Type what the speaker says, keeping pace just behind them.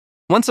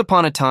Once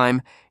upon a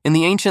time, in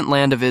the ancient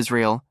land of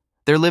Israel,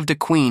 there lived a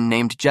queen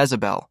named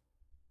Jezebel.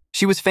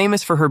 She was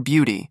famous for her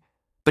beauty,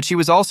 but she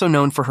was also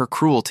known for her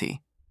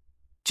cruelty.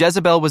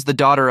 Jezebel was the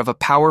daughter of a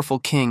powerful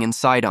king in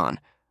Sidon,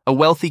 a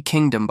wealthy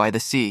kingdom by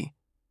the sea.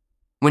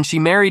 When she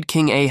married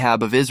King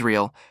Ahab of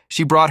Israel,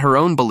 she brought her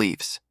own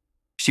beliefs.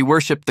 She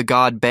worshipped the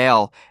god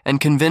Baal and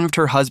convinced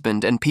her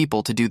husband and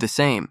people to do the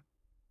same.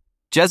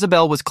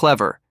 Jezebel was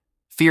clever,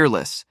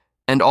 fearless,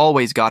 and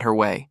always got her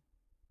way.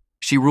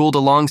 She ruled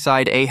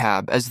alongside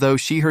Ahab as though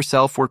she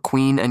herself were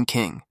queen and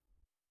king.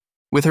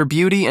 With her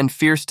beauty and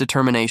fierce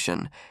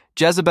determination,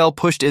 Jezebel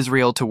pushed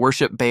Israel to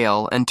worship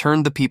Baal and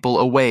turned the people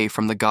away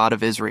from the God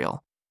of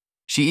Israel.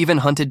 She even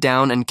hunted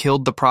down and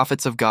killed the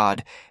prophets of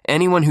God,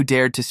 anyone who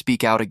dared to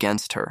speak out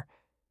against her.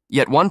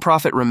 Yet one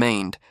prophet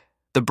remained,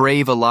 the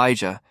brave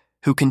Elijah,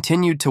 who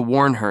continued to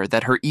warn her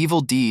that her evil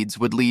deeds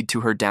would lead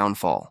to her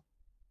downfall.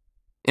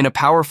 In a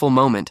powerful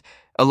moment,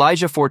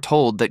 Elijah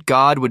foretold that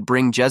God would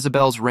bring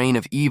Jezebel's reign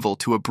of evil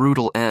to a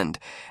brutal end,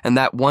 and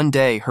that one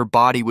day her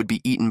body would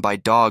be eaten by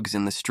dogs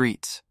in the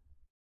streets.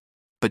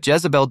 But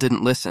Jezebel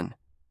didn't listen,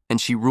 and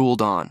she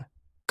ruled on,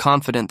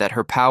 confident that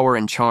her power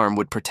and charm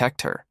would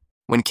protect her.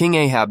 When King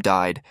Ahab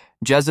died,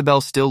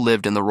 Jezebel still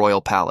lived in the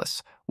royal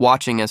palace,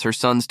 watching as her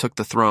sons took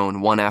the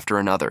throne one after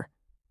another.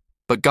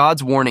 But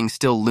God's warning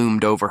still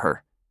loomed over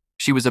her.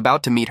 She was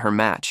about to meet her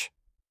match.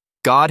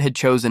 God had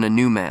chosen a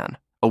new man,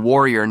 a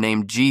warrior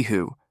named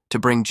Jehu, to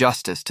bring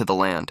justice to the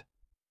land.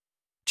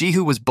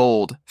 Jehu was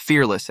bold,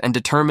 fearless, and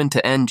determined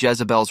to end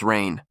Jezebel's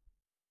reign.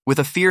 With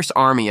a fierce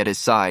army at his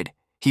side,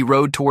 he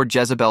rode toward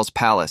Jezebel's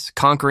palace,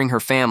 conquering her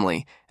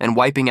family and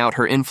wiping out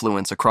her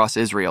influence across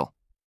Israel.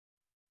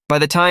 By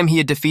the time he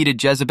had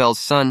defeated Jezebel's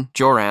son,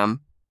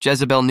 Joram,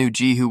 Jezebel knew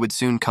Jehu would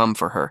soon come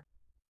for her.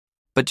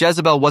 But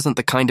Jezebel wasn't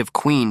the kind of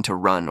queen to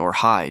run or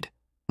hide.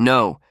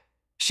 No,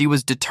 she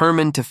was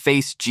determined to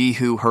face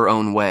Jehu her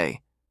own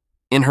way.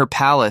 In her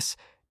palace,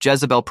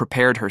 Jezebel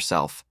prepared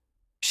herself.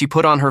 She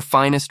put on her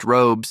finest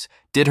robes,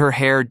 did her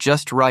hair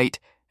just right,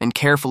 and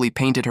carefully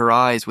painted her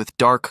eyes with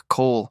dark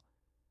kohl.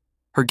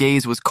 Her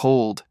gaze was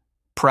cold,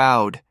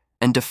 proud,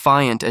 and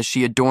defiant as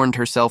she adorned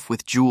herself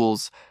with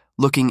jewels,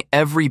 looking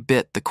every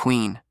bit the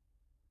queen.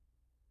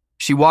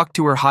 She walked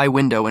to her high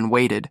window and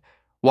waited,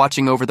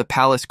 watching over the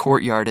palace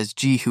courtyard as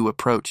Jehu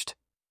approached.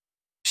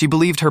 She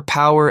believed her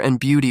power and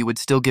beauty would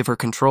still give her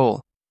control.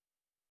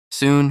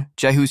 Soon,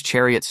 Jehu's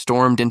chariot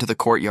stormed into the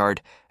courtyard,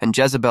 and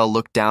Jezebel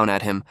looked down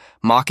at him,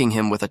 mocking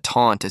him with a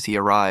taunt as he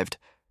arrived.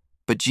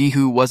 But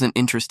Jehu wasn't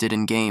interested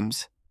in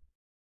games.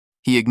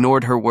 He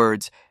ignored her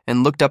words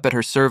and looked up at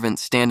her servant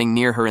standing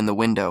near her in the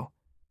window.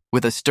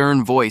 With a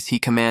stern voice, he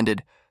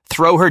commanded,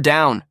 "Throw her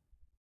down!"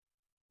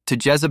 To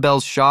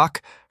Jezebel's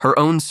shock, her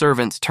own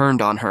servants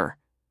turned on her.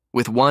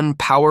 With one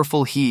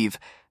powerful heave,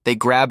 they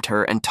grabbed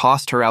her and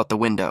tossed her out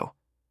the window.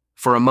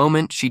 For a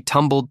moment, she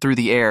tumbled through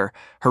the air,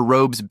 her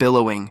robes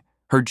billowing,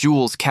 her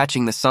jewels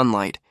catching the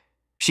sunlight.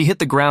 She hit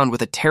the ground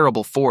with a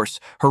terrible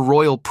force, her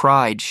royal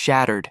pride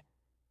shattered.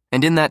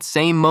 And in that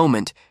same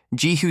moment,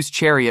 Jehu's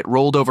chariot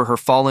rolled over her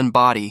fallen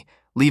body,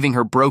 leaving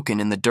her broken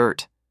in the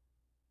dirt.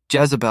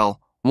 Jezebel,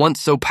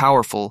 once so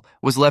powerful,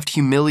 was left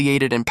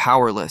humiliated and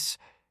powerless.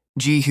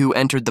 Jehu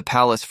entered the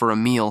palace for a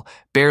meal,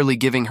 barely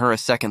giving her a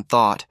second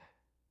thought.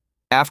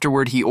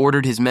 Afterward, he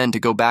ordered his men to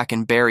go back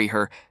and bury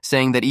her,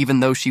 saying that even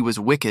though she was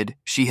wicked,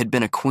 she had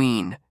been a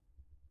queen.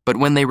 But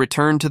when they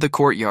returned to the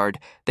courtyard,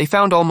 they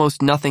found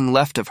almost nothing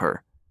left of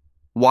her.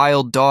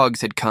 Wild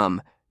dogs had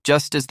come,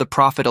 just as the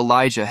prophet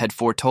Elijah had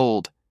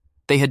foretold.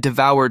 They had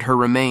devoured her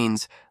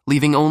remains,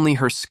 leaving only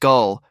her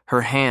skull,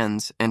 her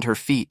hands, and her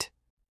feet.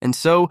 And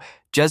so,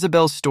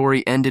 Jezebel's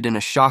story ended in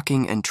a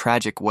shocking and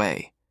tragic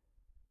way.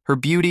 Her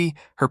beauty,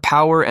 her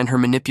power, and her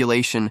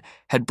manipulation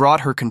had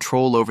brought her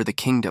control over the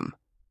kingdom.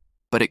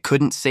 But it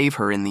couldn't save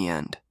her in the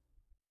end.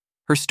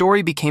 Her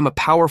story became a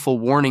powerful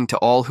warning to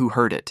all who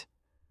heard it.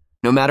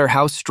 No matter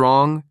how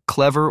strong,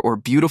 clever, or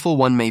beautiful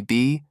one may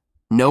be,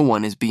 no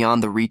one is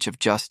beyond the reach of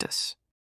justice.